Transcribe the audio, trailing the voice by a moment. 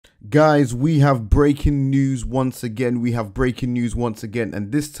Guys, we have breaking news once again.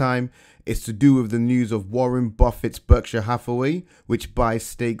 And this time it's to do with the news of Warren Buffett's Berkshire Hathaway, which buys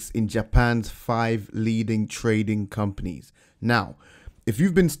stakes in Japan's 5 leading trading companies. Now, if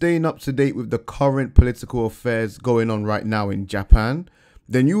you've been staying up to date with the current political affairs going on right now in Japan,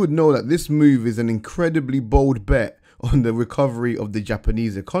 then you would know that this move is an incredibly bold bet on the recovery of the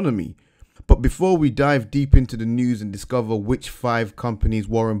Japanese economy. But before we dive deep into the news and discover which 5 companies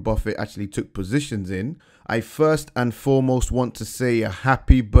Warren Buffett actually took positions in, I first and foremost want to say a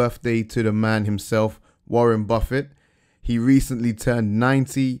happy birthday to the man himself, Warren Buffett. He recently turned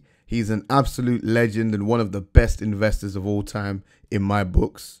 90. He's an absolute legend and one of the best investors of all time in my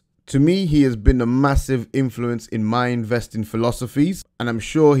books. To me, he has been a massive influence in my investing philosophies, and I'm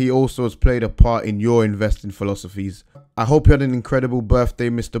sure he also has played a part in your investing philosophies. I hope you had an incredible birthday,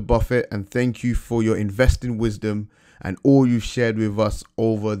 Mr. Buffett, and thank you for your investing wisdom and all you've shared with us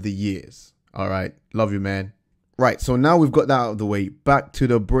over the years. All right, love you, man. Right, so now we've got that out of the way, back to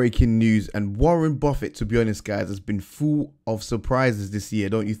the breaking news. And Warren Buffett, to be honest, guys, has been full of surprises this year,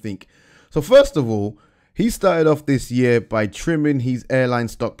 don't you think? So first of all, he started off this year by trimming his airline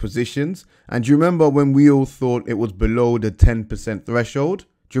stock positions. And do you remember when we all thought it was below the 10% threshold?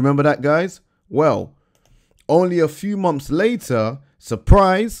 Do you remember that, guys? Well, only a few months later,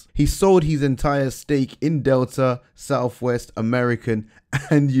 surprise, he sold his entire stake in Delta, Southwest, American,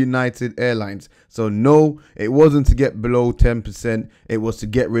 and United Airlines. So no, it wasn't to get below 10%. It was to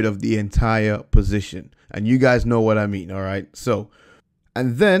get rid of the entire position. And you guys know what I mean, all right?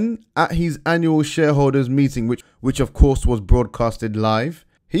 And then at his annual shareholders meeting, which of course was broadcasted live,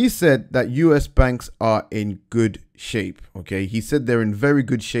 he said that US banks are in good shape. Okay, he said they're in very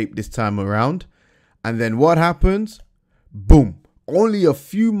good shape this time around. And then what happens? Boom. Only a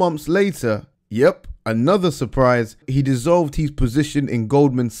few months later, yep, another surprise, he dissolved his position in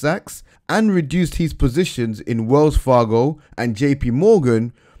Goldman Sachs and reduced his positions in Wells Fargo and JP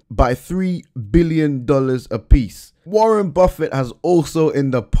Morgan by $3 billion apiece. Warren Buffett has also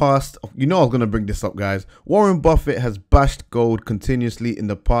in the past, you know I was going to bring this up, guys. Warren Buffett has bashed gold continuously in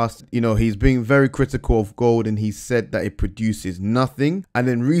the past. You know, he's being very critical of gold and he said that it produces nothing. And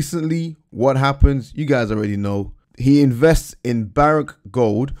then recently, what happens? You guys already know. He invests in Barrick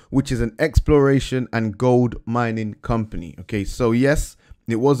Gold, which is an exploration and gold mining company. Okay, so yes,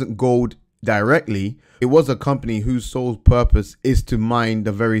 it wasn't gold directly. It was a company whose sole purpose is to mine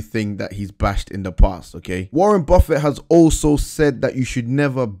the very thing that he's bashed in the past. Okay, Warren Buffett has also said that you should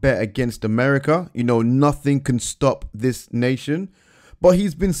never bet against America. You know, nothing can stop this nation. But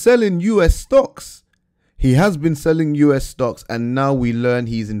he's been selling US stocks. He has been selling US stocks, and now we learn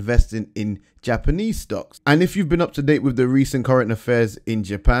he's investing in Japanese stocks. And if you've been up to date with the recent current affairs in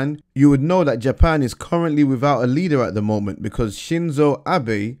Japan, you would know that Japan is currently without a leader at the moment because Shinzo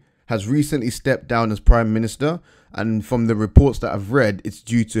Abe has recently stepped down as Prime Minister, and from the reports that I've read, it's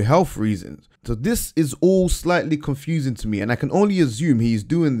due to health reasons. So this is all slightly confusing to me, and I can only assume he's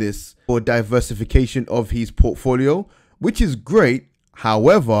doing this for diversification of his portfolio, which is great.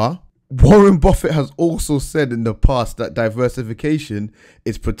 However, Warren Buffett has also said in the past that diversification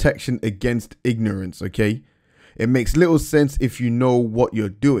is protection against ignorance, okay? It makes little sense if you know what you're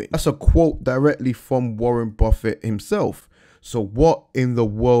doing. That's a quote directly from Warren Buffett himself. So what in the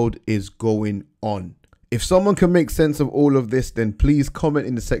world is going on? If someone can make sense of all of this, then please comment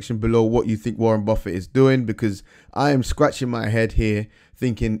in the section below what you think Warren Buffett is doing, because I am scratching my head here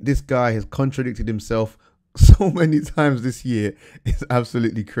thinking this guy has contradicted himself so many times this year. It's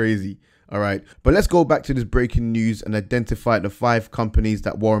absolutely crazy. All right, but let's go back to this breaking news and identify the 5 companies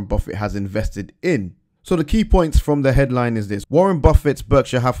that Warren Buffett has invested in. So the key points from the headline is this: Warren Buffett's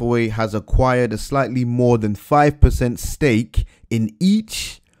Berkshire Hathaway has acquired a slightly more than 5% stake in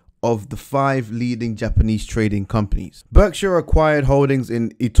each of the 5 leading Japanese trading companies. Berkshire acquired holdings in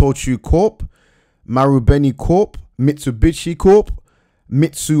Itochu Corp, Marubeni Corp, Mitsubishi Corp,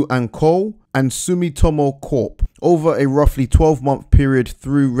 Mitsu & Co, and Sumitomo Corp over a roughly 12-month period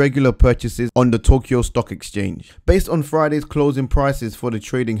through regular purchases on the Tokyo Stock Exchange. Based on Friday's closing prices for the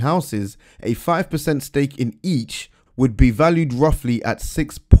trading houses, a 5% stake in each would be valued roughly at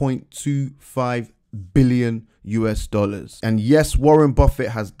 $6.25 billion US. And yes, Warren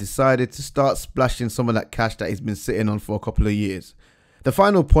Buffett has decided to start splashing some of that cash that he's been sitting on for a couple of years. The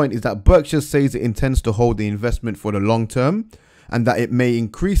final point is that Berkshire says it intends to hold the investment for the long term, and that it may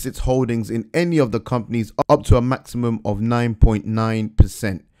increase its holdings in any of the companies up to a maximum of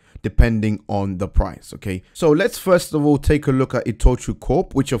 9.9%, depending on the price. Okay, so let's first of all take a look at Itochu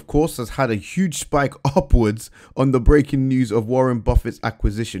Corp, which of course has had a huge spike upwards on the breaking news of Warren Buffett's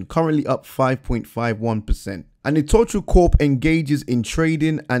acquisition, currently up 5.51%. And Itochu Corp engages in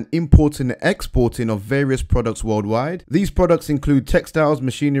trading and importing and exporting of various products worldwide. These products include textiles,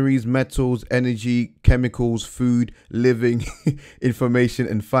 machineries, metals, energy, chemicals, food, living, information,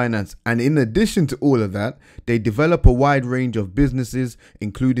 and finance. And in addition to all of that, they develop a wide range of businesses,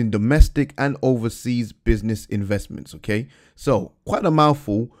 including domestic and overseas business investments. Okay, so quite a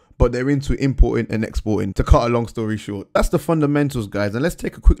mouthful, but they're into importing and exporting, to cut a long story short. That's the fundamentals, guys. And let's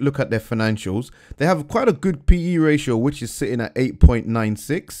take a quick look at their financials. They have quite a good PE ratio, which is sitting at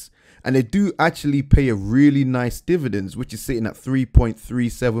 8.96. And they do actually pay a really nice dividends, which is sitting at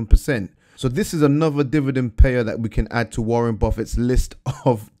 3.37%. So this is another dividend payer that we can add to Warren Buffett's list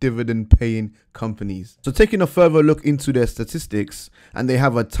of dividend paying companies. So taking a further look into their statistics, and they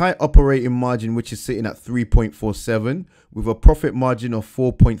have a tight operating margin, which is sitting at 3.47, with a profit margin of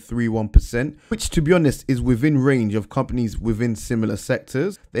 4.31%, which, to be honest, is within range of companies within similar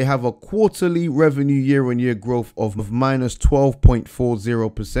sectors. They have a quarterly revenue year-on-year growth of minus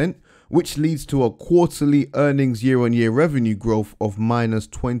 12.40%, which leads to a quarterly earnings year-on-year revenue growth of minus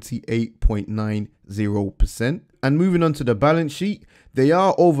 28.90%. And moving on to the balance sheet, they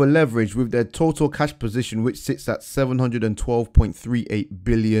are over leveraged with their total cash position, which sits at 712.38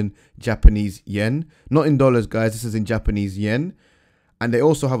 billion Japanese yen. Not in dollars, guys, this is in Japanese yen. And they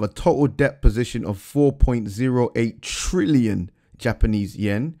also have a total debt position of 4.08 trillion Japanese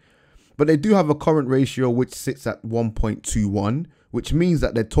yen. But they do have a current ratio which sits at 1.21, which means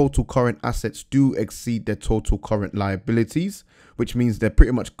that their total current assets do exceed their total current liabilities, which means they're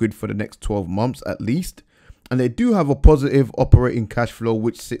pretty much good for the next 12 months at least. And they do have a positive operating cash flow,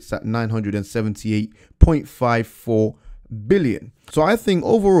 which sits at 978.54 billion. So I think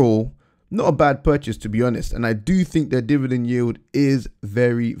overall, not a bad purchase, to be honest. And I do think their dividend yield is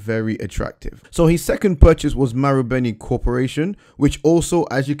very, very attractive. So his second purchase was Marubeni Corporation, which also,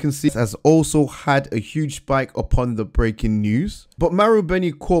 as you can see, has also had a huge spike upon the breaking news. But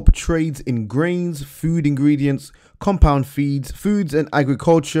Marubeni Corp trades in grains, food ingredients, compound feeds, foods and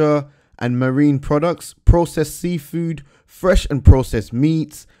agriculture, and marine products, processed seafood, fresh and processed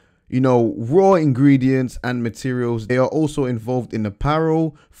meats, raw ingredients and materials. They are also involved in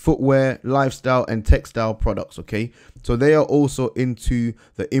apparel, footwear, lifestyle and textile products. Okay, so they are also into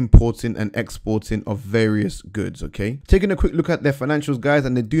the importing and exporting of various goods. Okay, taking a quick look at their financials, guys,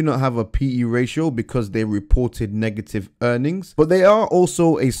 and they do not have a PE ratio because they reported negative earnings, but they are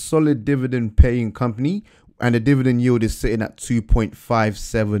also a solid dividend paying company, and the dividend yield is sitting at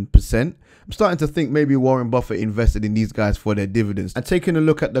 2.57%. I'm starting to think maybe Warren Buffett invested in these guys for their dividends. And taking a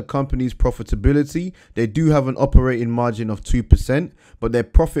look at the company's profitability, they do have an operating margin of 2%, but their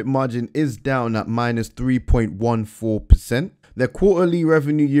profit margin is down at minus 3.14%. Their quarterly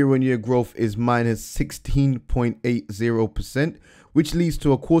revenue year-on-year growth is minus 16.80%, which leads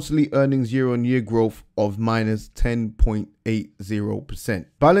to a quarterly earnings year-on-year growth of minus 10.80%.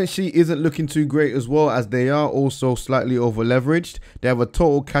 Balance sheet isn't looking too great as well, as they are also slightly over leveraged. They have a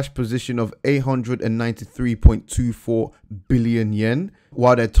total cash position of 893.24 billion yen,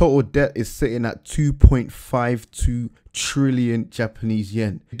 while their total debt is sitting at 2.52 trillion Japanese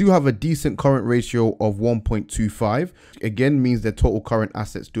yen. They do have a decent current ratio of 1.25. Again, means their total current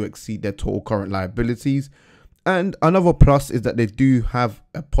assets do exceed their total current liabilities. And another plus is that they do have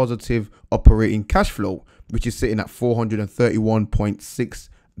a positive operating cash flow, which is sitting at 431.6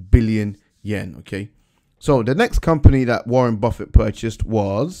 billion yen. Okay, so the next company that Warren Buffett purchased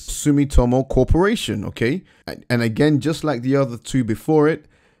was Sumitomo Corporation. Okay, and again, just like the other two before it,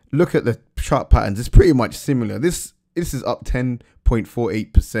 look at the chart patterns. It's pretty much similar. This is up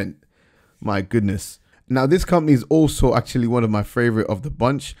 10.48%. My goodness. Now, this company is also actually one of my favorite of the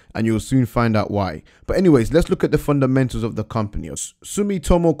bunch, and you'll soon find out why. But anyways, let's look at the fundamentals of the company.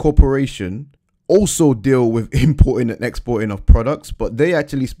 Sumitomo Corporation also deal with importing and exporting of products, but they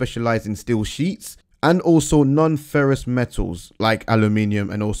actually specialize in steel sheets and also non-ferrous metals like aluminium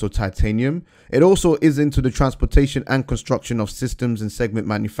and also titanium. It also is into the transportation and construction of systems and segment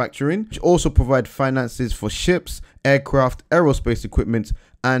manufacturing, which also provide finances for ships, aircraft, aerospace equipment,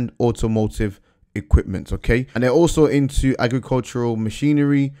 and automotive equipment. Okay, and they're also into agricultural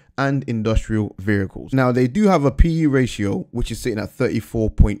machinery and industrial vehicles. Now, they do have a PE ratio which is sitting at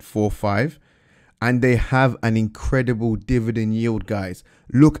 34.45, and they have an incredible dividend yield, guys.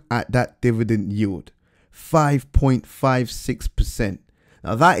 Look at that dividend yield, 5.56%.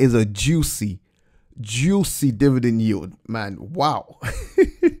 Now that is a juicy dividend yield, man. Wow.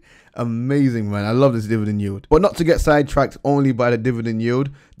 Amazing, man. I love this dividend yield. But not to get sidetracked only by the dividend yield,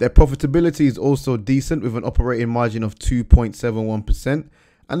 their profitability is also decent with an operating margin of 2.71%,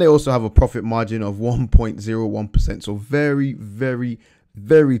 and they also have a profit margin of 1.01%. So very, very,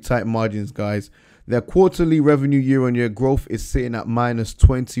 very tight margins, guys. Their quarterly revenue year-on-year growth is sitting at minus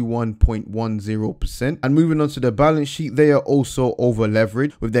 21.10%. And moving on to their balance sheet, they are also over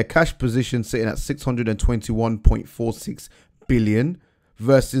leveraged, with their cash position sitting at 621.46 billion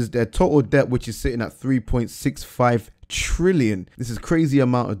versus their total debt, which is sitting at 3.65 trillion. This is crazy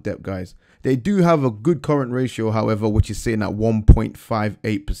amount of debt, guys. They do have a good current ratio, however, which is sitting at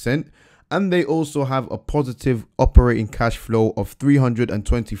 1.58%. And they also have a positive operating cash flow of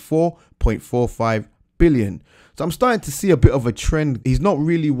 324.45 billion. So I'm starting to see a bit of a trend. He's not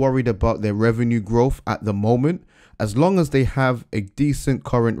really worried about their revenue growth at the moment, as long as they have a decent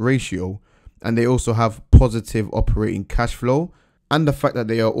current ratio and they also have positive operating cash flow. And the fact that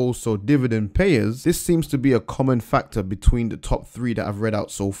they are also dividend payers, this seems to be a common factor between the top three that I've read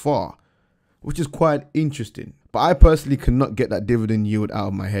out so far, which is quite interesting. But I personally cannot get that dividend yield out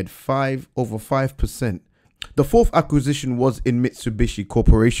of my head. Over 5%. The fourth acquisition was in Mitsubishi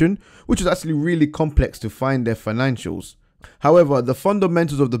Corporation, which is actually really complex to find their financials. However, the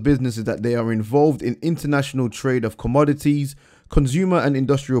fundamentals of the business is that they are involved in international trade of commodities, consumer and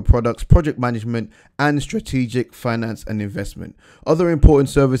industrial products, project management, and strategic finance and investment. Other important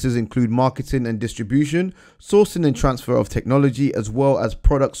services include marketing and distribution, sourcing and transfer of technology, as well as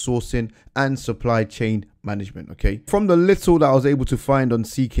product sourcing and supply chain management. Okay, from the little that I was able to find on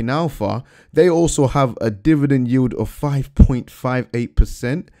Seeking Alpha, they also have a dividend yield of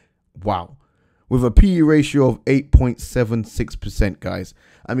 5.58%. Wow. With a PE ratio of 8.76%, guys.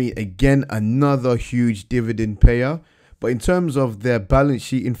 I mean, again, another huge dividend payer. But in terms of their balance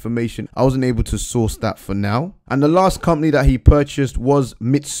sheet information, I wasn't able to source that for now. And the last company that he purchased was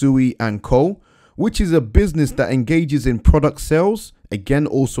Mitsui & Co., which is a business that engages in product sales, again,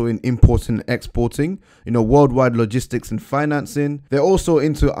 also in importing and exporting, worldwide logistics and financing. They're also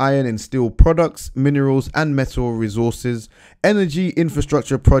into iron and steel products, minerals and metal resources, energy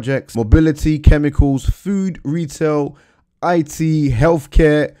infrastructure projects, mobility, chemicals, food, retail, IT,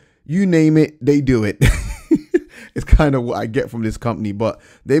 healthcare, you name it, they do it. It's kind of what I get from this company, but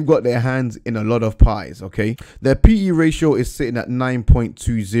they've got their hands in a lot of pies, okay? Their PE ratio is sitting at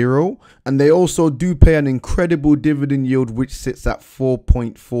 9.20, and they also do pay an incredible dividend yield, which sits at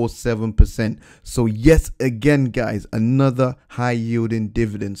 4.47%. So yet again, guys, another high-yielding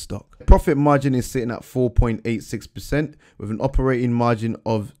dividend stock. Profit margin is sitting at 4.86% with an operating margin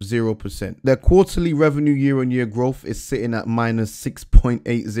of 0%. Their quarterly revenue year-on-year growth is sitting at minus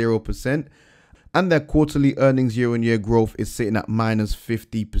 6.80%. And their quarterly earnings year-on-year growth is sitting at minus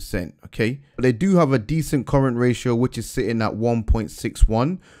 50%, okay? But they do have a decent current ratio, which is sitting at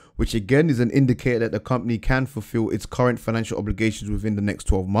 1.61, which again is an indicator that the company can fulfill its current financial obligations within the next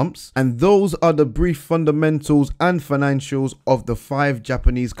 12 months. And those are the brief fundamentals and financials of the 5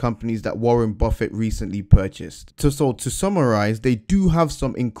 Japanese companies that Warren Buffett recently purchased. So to summarize, they do have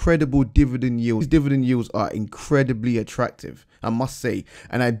some incredible dividend yields. These dividend yields are incredibly attractive, I must say.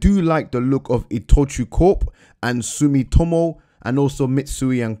 And I do like the look of Itochu Corp and Sumitomo and also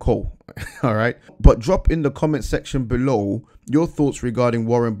Mitsui & Co. All right. But drop in the comment section below your thoughts regarding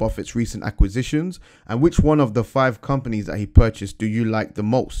Warren Buffett's recent acquisitions and which one of the 5 companies that he purchased do you like the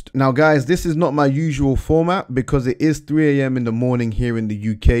most. Now, guys, this is not my usual format because it is 3 a.m. in the morning here in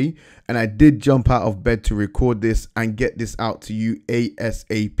the UK. And I did jump out of bed to record this and get this out to you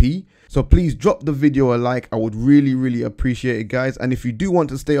ASAP. So please drop the video a like. I would really appreciate it, guys. And if you do want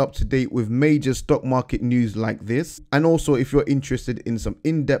to stay up to date with major stock market news like this, and also if you're interested in some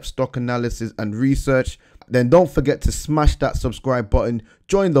in-depth stock analysis and research, then don't forget to smash that subscribe button,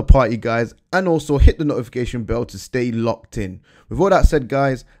 join the party, guys, and also hit the notification bell to stay locked in. With all that said,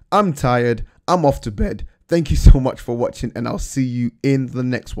 guys, I'm tired. I'm off to bed. Thank you so much for watching, and I'll see you in the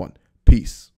next one. Peace.